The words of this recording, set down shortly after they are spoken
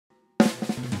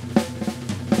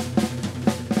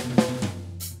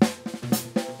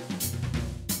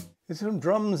This is from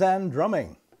Drums and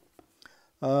Drumming.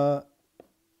 Uriah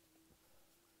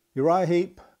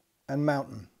Heep and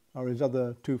Mountain are his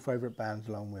other two favourite bands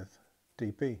along with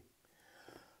DP.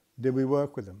 Did we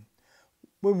work with them?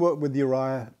 We've worked with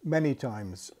Uriah many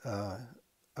times.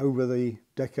 Over the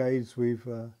decades we've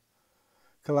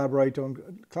collaborated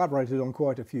on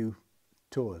quite a few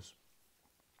tours.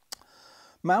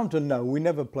 Mountain, no, we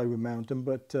never play with Mountain,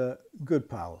 but good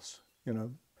pals, you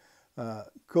know.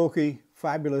 Corky,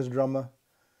 fabulous drummer,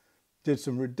 did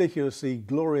some ridiculously,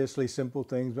 gloriously simple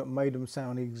things, but made them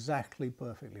sound exactly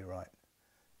perfectly right.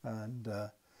 And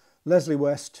Leslie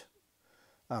West,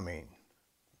 I mean,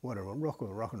 what a rock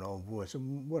and roll voice,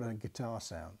 and what a guitar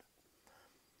sound.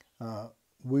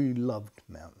 We loved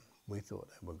Mountain. We thought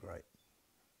they were great.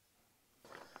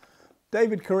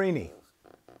 David Carini.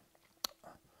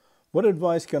 What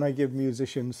advice can I give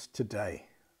musicians today?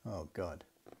 Oh, God.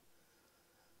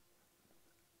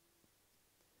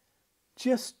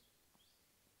 Just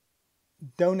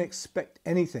don't expect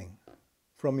anything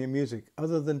from your music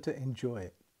other than to enjoy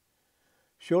it.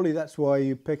 Surely that's why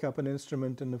you pick up an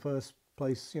instrument in the first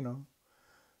place, you know,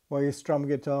 why you strum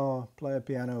guitar, play a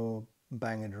piano, or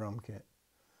bang a drum kit.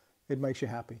 It makes you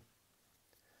happy.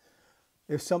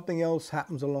 If something else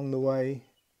happens along the way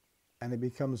and it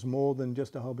becomes more than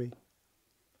just a hobby,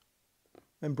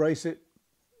 embrace it,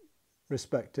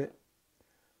 respect it,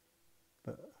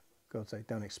 but God's sake,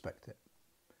 don't expect it.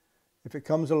 If it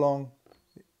comes along,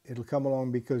 it'll come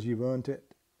along because you've earned it,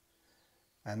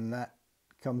 and that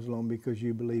comes along because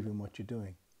you believe in what you're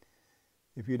doing.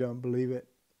 If you don't believe it,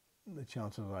 the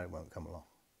chances are it won't come along.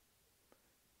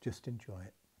 Just enjoy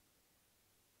it.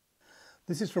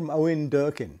 This is from Owen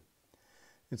Durkin.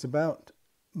 It's about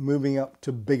moving up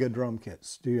to bigger drum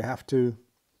kits. Do you have to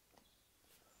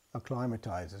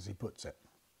acclimatize, as he puts it?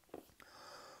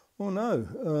 Well,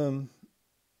 no.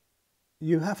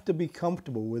 You have to be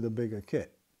comfortable with a bigger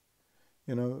kit.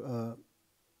 You know,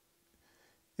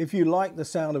 if you like the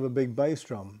sound of a big bass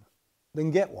drum, then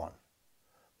get one.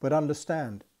 But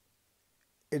understand,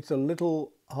 it's a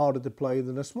little harder to play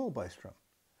than a small bass drum.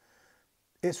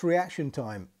 Its reaction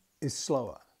time is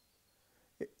slower.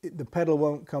 The pedal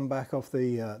won't come back off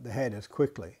the head as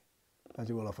quickly as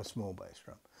it will off a small bass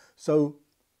drum. So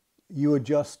you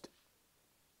adjust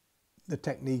the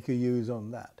technique you use on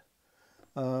that.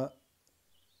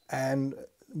 And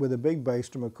with a big bass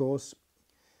drum, of course,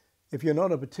 if you're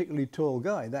not a particularly tall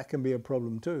guy, that can be a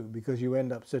problem too, because you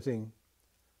end up sitting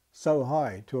so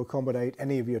high to accommodate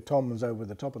any of your toms over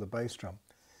the top of the bass drum.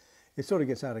 It sort of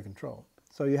gets out of control.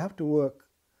 So you have to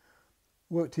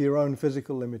work to your own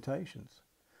physical limitations.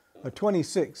 A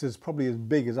 26 is probably as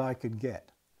big as I could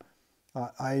get.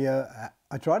 I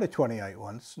tried a 28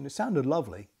 once, and it sounded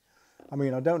lovely. I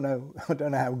mean, I don't know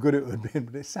how good it would be,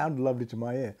 but it sounded lovely to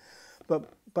my ear.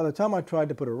 But by the time I tried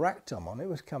to put a rack tom on, it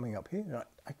was coming up here.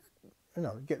 You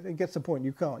know, it gets the point.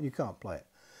 You can't play it.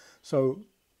 So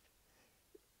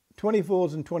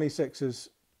 24s and 26s,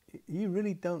 you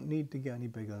really don't need to get any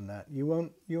bigger than that. You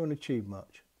won't achieve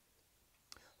much.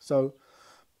 So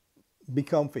be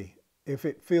comfy. If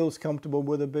it feels comfortable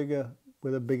with a bigger,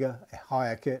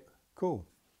 higher kit, cool.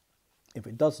 If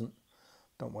it doesn't,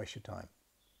 don't waste your time.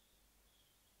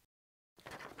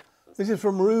 This is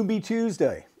from Ruby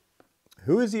Tuesday.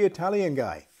 Who is the Italian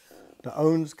guy that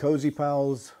owns Cozy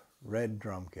Pal's red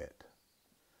drum kit?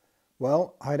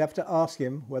 Well, I'd have to ask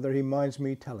him whether he minds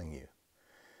me telling you.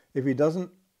 If he doesn't,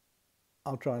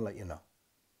 I'll try and let you know.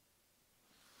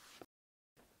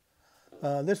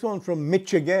 This one from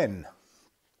Mitch again.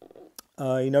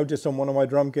 He noticed on one of my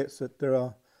drum kits that there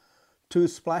are two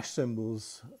splash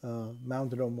cymbals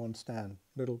mounted on one stand,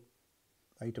 little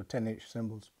 8 or 10 inch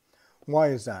cymbals. Why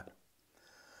is that?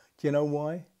 Do you know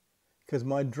why? Because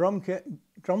my drum tech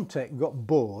got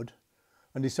bored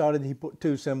and decided he put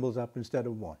two cymbals up instead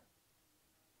of one.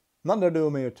 Nothing to do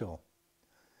with me at all.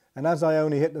 And as I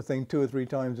only hit the thing 2 or 3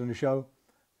 times in the show,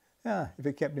 yeah, if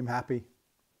it kept him happy,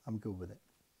 I'm good with it.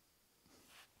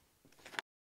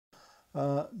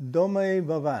 Dome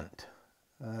Vavant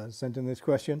sent in this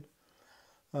question.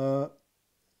 It'd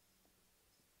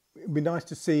be nice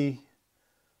to see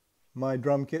my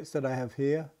drum kits that I have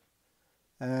here,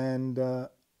 and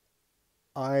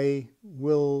I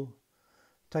will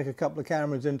take a couple of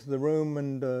cameras into the room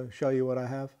and show you what I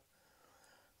have.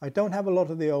 I don't have a lot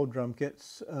of the old drum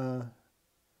kits.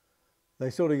 They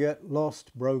sort of get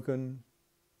lost, broken,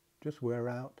 just wear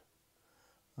out,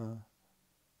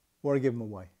 or I give them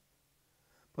away.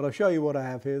 But I'll show you what I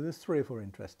have here. There's 3 or 4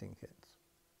 interesting kits.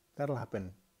 That'll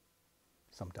happen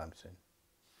sometime soon.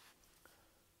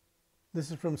 This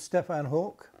is from Stefan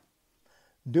Hawk.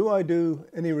 Do I do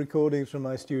any recordings from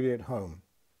my studio at home?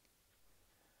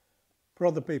 for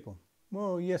other people.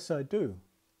 Well, yes, I do.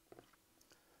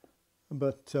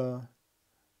 But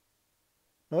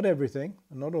not everything,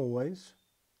 and not always.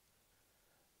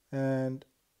 And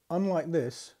unlike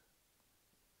this,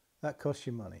 that costs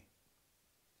you money.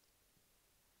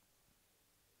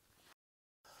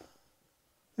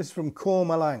 This is from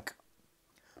Cormalank.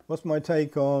 What's my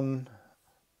take on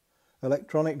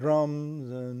electronic drums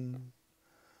and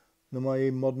the way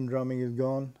modern drumming is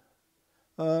gone?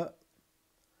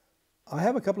 I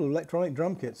have a couple of electronic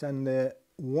drum kits and they're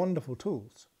wonderful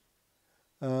tools.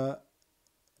 And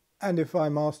if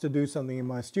I'm asked to do something in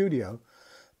my studio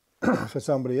for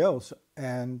somebody else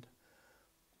and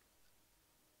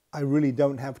I really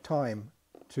don't have time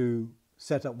to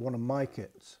set up one of my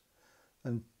kits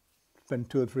and spend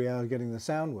 2 or 3 hours getting the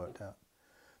sound worked out,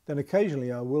 then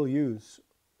occasionally I will use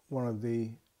one of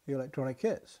the electronic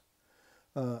kits.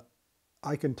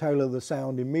 I can tailor the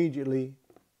sound immediately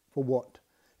for what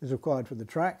is required for the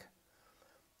track.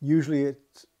 Usually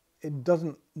it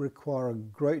doesn't require a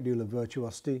great deal of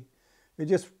virtuosity. It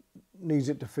just needs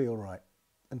it to feel right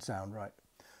and sound right.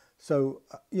 So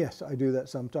yes, I do that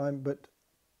sometime, but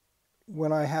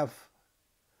when I have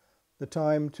the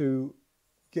time to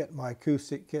get my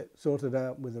acoustic kit sorted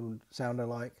out with a sound I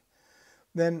like,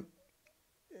 then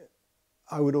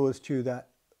I would always choose that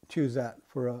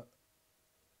for a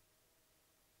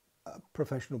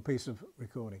professional piece of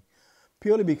recording,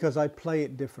 purely because I play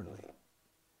it differently.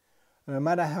 And no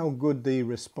matter how good the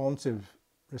response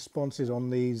is on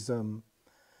these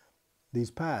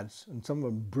pads, and some of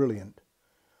them brilliant,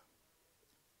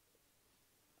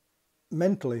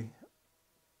 mentally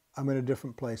I'm in a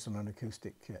different place on an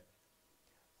acoustic kit.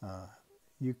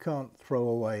 You can't throw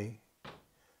away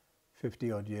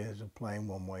 50 odd years of playing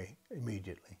one way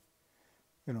immediately.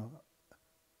 You know,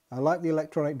 I like the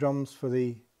electronic drums for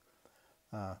the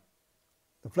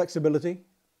flexibility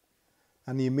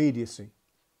and the immediacy,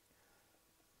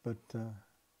 but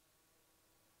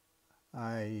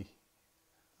I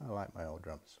like my old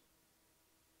drums.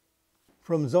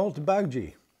 From Zolt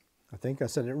Bauji, I think I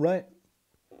said it right.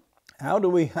 How do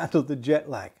we handle the jet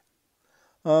lag?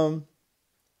 Well,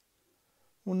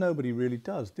 nobody really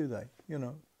does, do they? You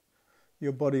know,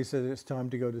 your body says it's time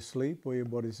to go to sleep, or your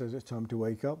body says it's time to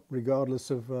wake up, regardless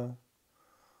of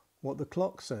what the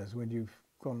clock says when you've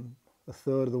gone a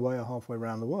third of the way or halfway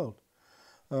around the world.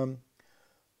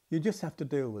 You just have to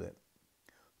deal with it.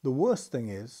 The worst thing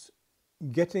is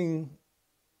getting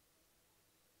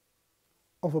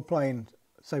off a plane,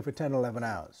 say for 10, 11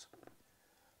 hours.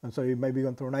 And so you've maybe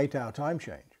gone through an 8-hour time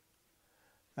change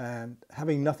and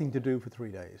having nothing to do for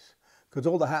 3 days. Because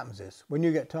all that happens is, when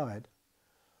you get tired,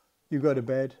 you go to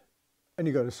bed and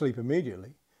you go to sleep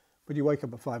immediately, but you wake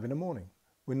up at 5 in the morning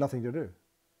with nothing to do.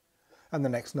 And the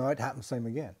next night happens same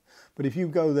again. But if you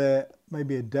go there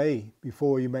maybe a day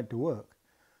before you're meant to work,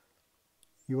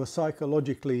 you are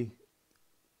psychologically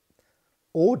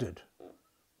ordered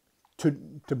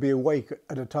to be awake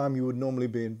at a time you would normally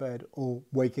be in bed or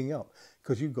waking up,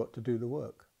 because you've got to do the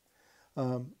work.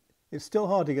 It's still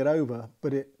hard to get over,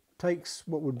 but it takes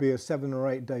what would be a 7 or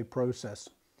 8 day process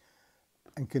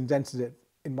and condenses it,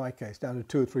 in my case, down to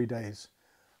 2 or 3 days,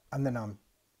 and then I'm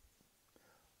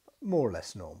more or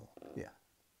less normal. Yeah.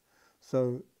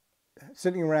 So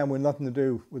sitting around with nothing to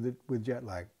do with jet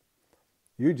lag,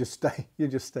 you just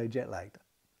stay jet lagged.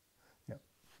 Yeah.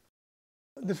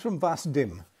 This is from Vas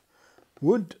Dim.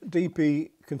 Would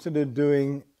DP consider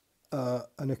doing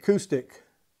an acoustic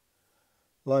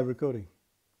live recording?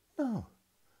 No,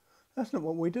 that's not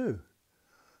what we do.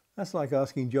 That's like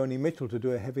asking Joni Mitchell to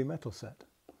do a heavy metal set.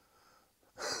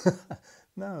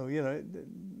 No, you know,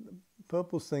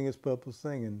 Purple's thing is Purple's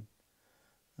thing,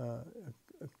 and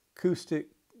acoustic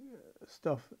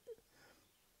stuff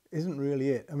isn't really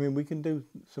it. I mean, we can do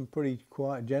some pretty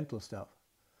quiet, gentle stuff,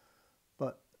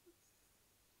 but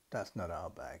that's not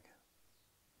our bag.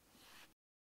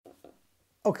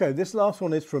 Okay, this last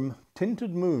one is from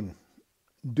Tinted Moon.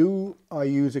 Do I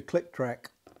use a click track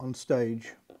on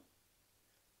stage?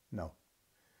 No.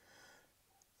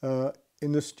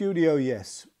 In the studio,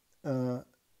 yes.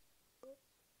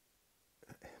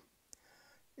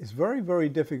 It's very, very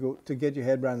difficult to get your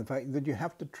head around the fact that you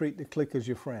have to treat the click as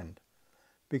your friend,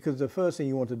 because the first thing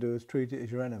you want to do is treat it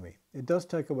as your enemy. It does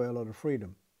take away a lot of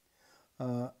freedom.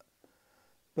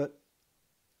 But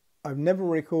I've never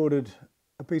recorded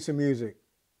a piece of music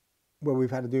where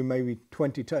we've had to do maybe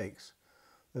 20 takes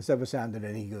that's ever sounded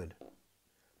any good.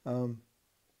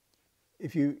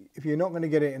 If you're not going to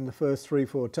get it in the first 3 or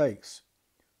 4 takes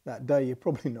that day, you're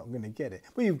probably not going to get it.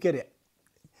 Well, you get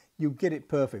it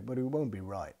perfect, but it won't be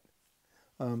right.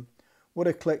 what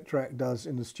a click track does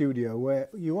in the studio, where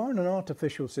you are in an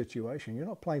artificial situation. You're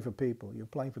not playing for people, you're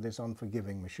playing for this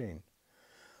unforgiving machine.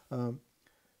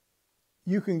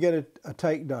 You can get a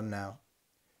take done now,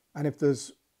 and if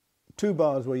there's 2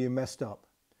 bars where you messed up,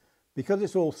 because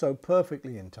it's all so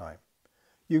perfectly in time,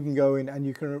 you can go in and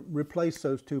you can replace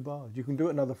those 2 bars. You can do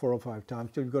it another 4 or 5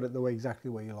 times till you've got it the way exactly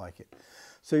where you like it.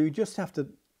 So you just have to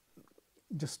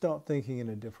just start thinking in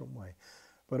a different way.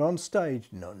 But on stage,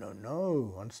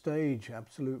 no. On stage,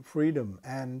 absolute freedom,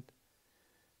 and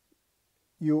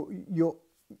you're all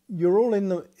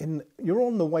you're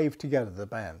on the wave together, the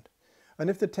band. And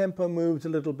if the tempo moves a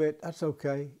little bit, that's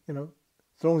okay, you know,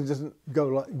 as long as it doesn't go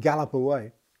like gallop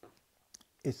away.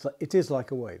 It is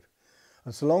like a wave,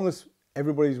 and so long as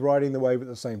everybody's riding the wave at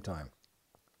the same time,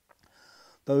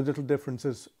 those little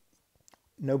differences,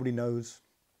 nobody knows.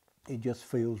 It just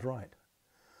feels right.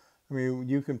 I mean,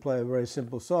 you can play a very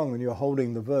simple song and you're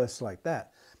holding the verse like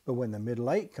that, but when the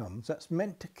middle 8 comes, that's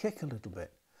meant to kick a little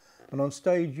bit. And on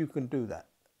stage, you can do that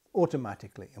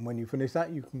automatically. And when you finish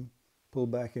that, you can pull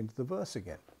back into the verse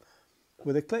again.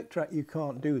 With a click track, you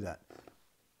can't do that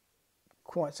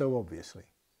quite so obviously.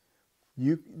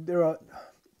 There's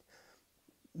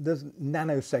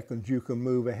nanoseconds you can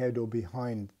move ahead or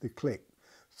behind the click,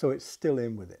 so it's still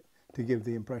in with it to give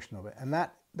the impression of it. And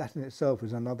that in itself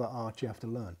is another art you have to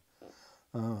learn.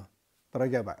 But I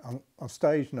go back. On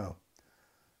stage, no.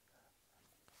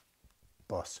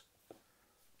 Boss.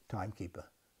 Timekeeper.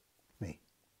 Me.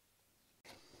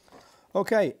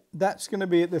 Okay, that's going to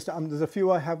be it this time. There's a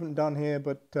few I haven't done here,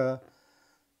 but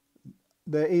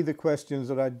they're either questions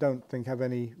that I don't think have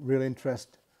any real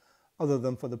interest other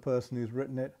than for the person who's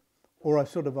written it, or I've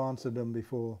sort of answered them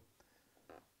before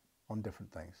on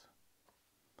different things.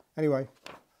 Anyway,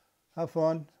 have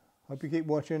fun. Hope you keep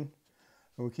watching, and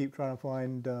we'll keep trying to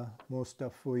find more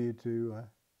stuff for you to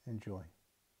enjoy.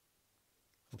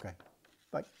 Okay,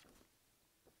 bye.